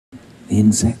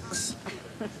insects.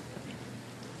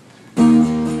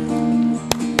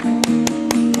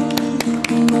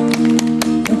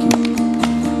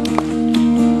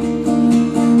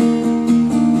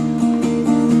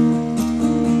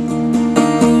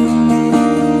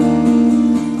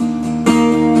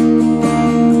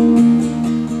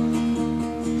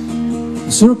 I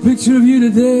saw a picture of you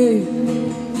today,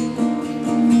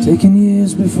 taken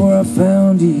years before I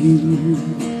found you.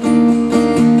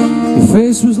 Your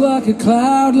face was like a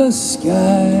cloudless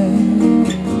sky.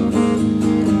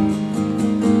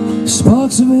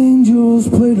 Sparks of angels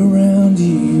played around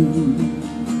you,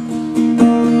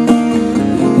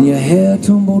 and your hair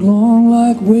tumbled long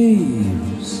like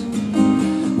waves,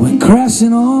 went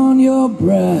crashing on your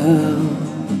brow.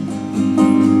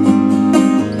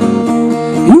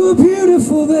 You were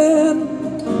beautiful then,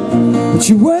 but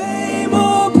you're way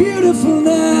more beautiful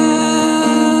now.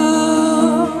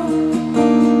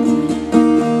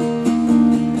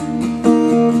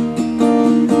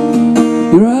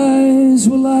 Your eyes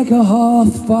were like a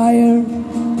hearth fire,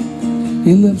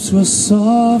 your lips were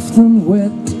soft and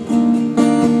wet.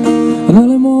 An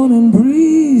early morning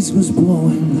breeze was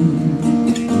blowing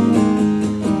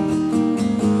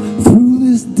through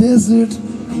this desert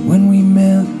when we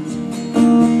met.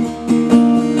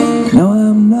 Now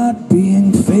I'm not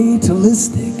being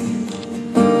fatalistic,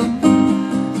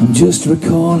 I'm just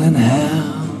recalling how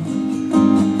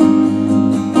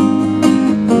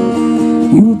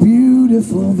you were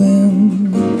beautiful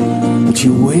then, but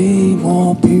you're way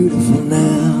more beautiful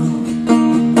now.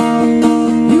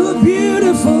 You were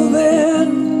beautiful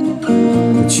then,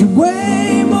 but you're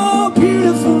way more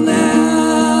beautiful now.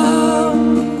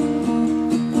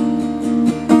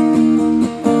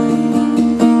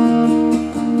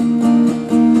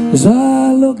 As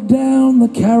I look down the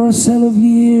carousel of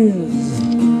years,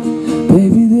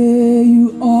 baby, there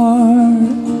you are,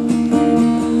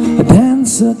 a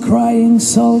dancer crying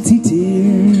salty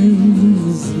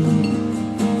tears,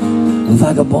 a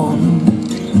vagabond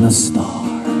and a star,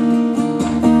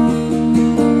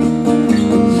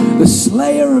 the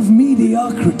slayer of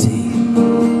mediocrity,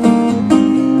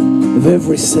 of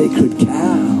every sacred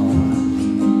cow.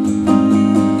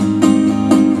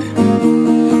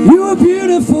 You were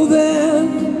beautiful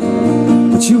then,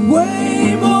 but you're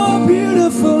way more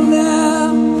beautiful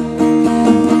now.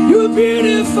 You were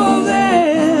beautiful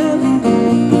then,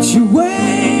 but you're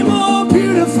way more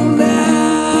beautiful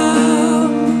now.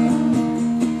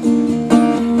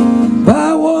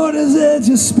 By water's edge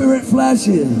your spirit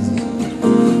flashes,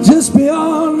 just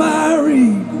beyond my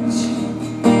reach.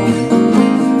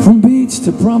 From beach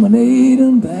to promenade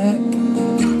and back,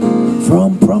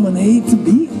 from promenade to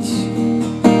beach.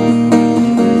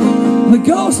 The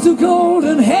ghost of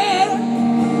golden hair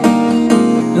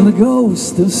and the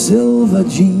ghost of silver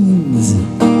jeans,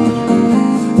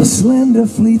 the slender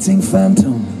fleeting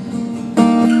phantom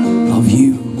of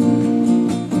you.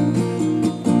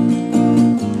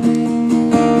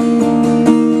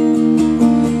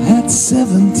 At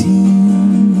 17,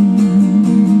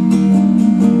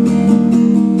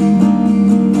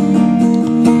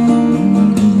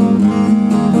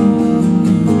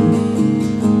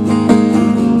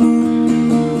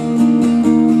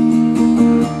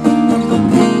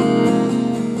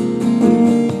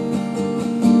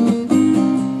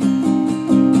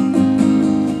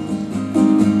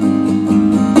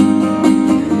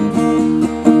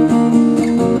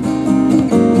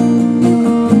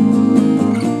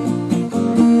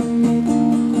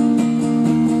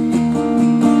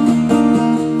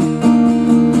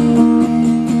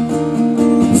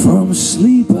 from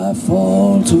sleep I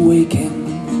fall to waking.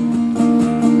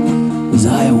 As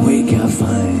I awake I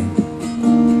find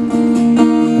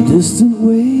a distant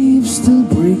wave still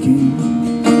breaking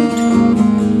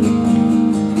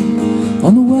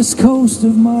on the west coast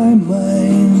of my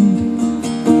mind.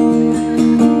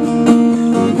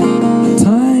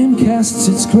 Time casts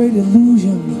its great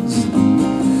illusions,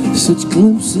 such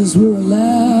glimpses were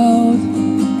allowed.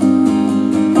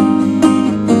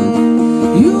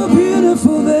 You were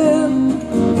beautiful then,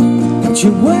 but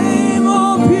you're way